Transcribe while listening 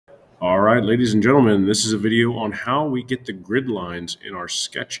All right, ladies and gentlemen, this is a video on how we get the grid lines in our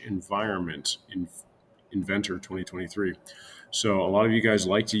sketch environment in Inventor 2023. So a lot of you guys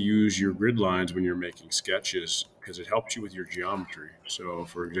like to use your grid lines when you're making sketches because it helps you with your geometry. So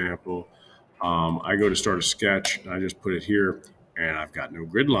for example, I go to start a sketch and I just put it here and I've got no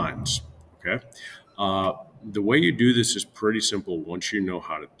grid lines, okay? The way you do this is pretty simple once you know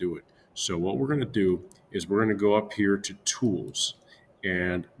how to do it. So what we're gonna do is we're gonna go up here to Tools,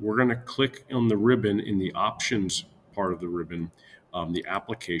 and we're going to click on the ribbon in the options part of the ribbon, the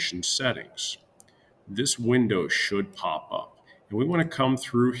application settings. This window should pop up, and we want to come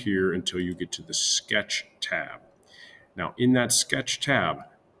through here until you get to the sketch tab. Now in that sketch tab,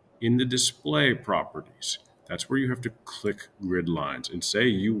 in the display properties, that's where you have to click grid lines and say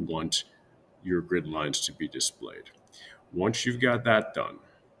you want your grid lines to be displayed. Once you've got that done,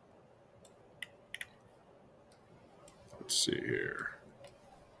 let's see here.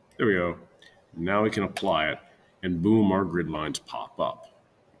 There we go. Now we can apply it, and boom, our grid lines pop up.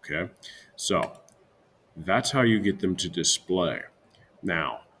 Okay, so that's how you get them to display.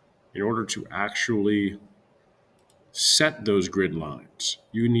 Now, in order to actually set those grid lines,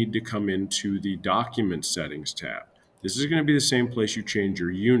 you need to come into the Document Settings tab. This is going to be the same place you change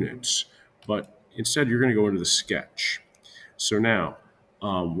your units, but instead you're going to go into the Sketch. So now,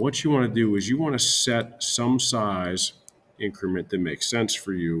 what you want to do is you want to set some size increment that makes sense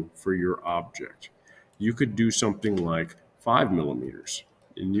for you for your object. You could do something like 5 millimeters,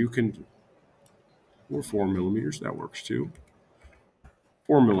 and you can, or 4 millimeters, that works too.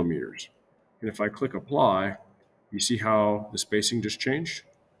 4 millimeters. And if I click apply, you see how the spacing just changed?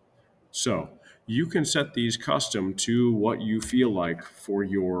 So you can set these custom to what you feel like for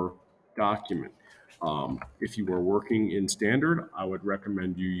your document. If you are working in standard, I would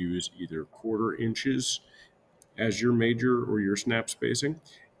recommend you use either 1/4 inches as your major or your snap spacing,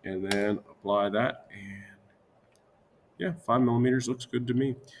 and then apply that, and yeah, 5 millimeters looks good to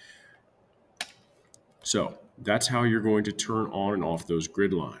me. So that's how you're going to turn on and off those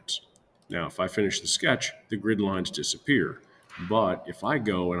grid lines. Now, if I finish the sketch, the grid lines disappear. But if I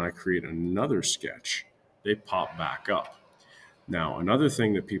go and I create another sketch, they pop back up. Now, another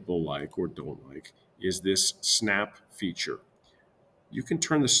thing that people like or don't like is this snap feature. You can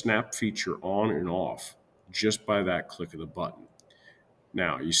turn the snap feature on and off just by that click of the button.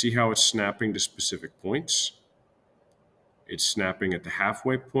 Now, you see how it's snapping to specific points? It's snapping at the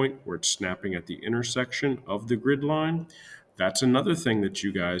halfway point, or it's snapping at the intersection of the grid line. That's another thing that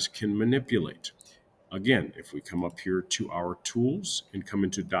you guys can manipulate. Again, if we come up here to our tools and come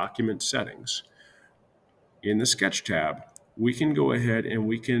into document settings, in the sketch tab, we can go ahead and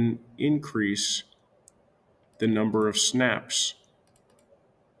we can increase the number of snaps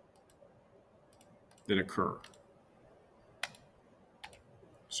that occur.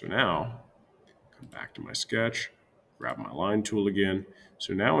 So now, come back to my sketch, grab my line tool again.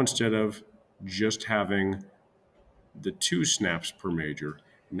 So now instead of just having the 2 snaps per major,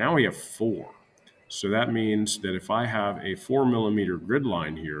 now we have 4. So that means that if I have a 4 millimeter grid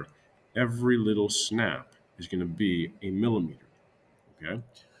line here, every little snap is going to be a millimeter. Okay,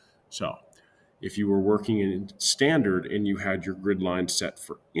 so if you were working in standard and you had your grid line set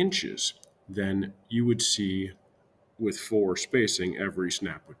for inches, then you would see with 4 spacing, every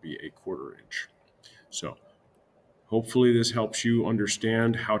snap would be a 1/4 inch. So hopefully this helps you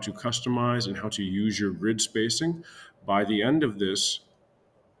understand how to customize and how to use your grid spacing. By the end of this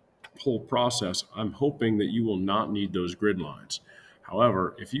whole process, I'm hoping that you will not need those grid lines.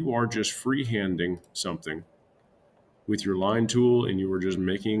 However, if you are just freehanding something with your line tool and you were just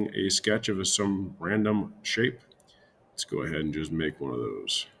making a sketch of some random shape, let's go ahead and just make one of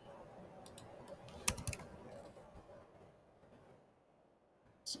those.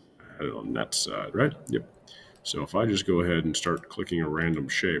 Add it on that side, right? Yep. So if I just go ahead and start clicking a random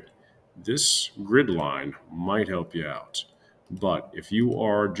shape, this grid line might help you out. But if you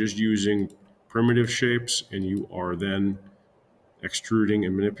are just using primitive shapes and you are then extruding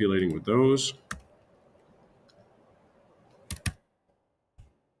and manipulating with those,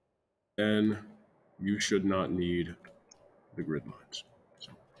 then you should not need the grid lines.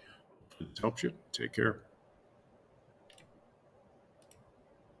 So if this helps you, take care.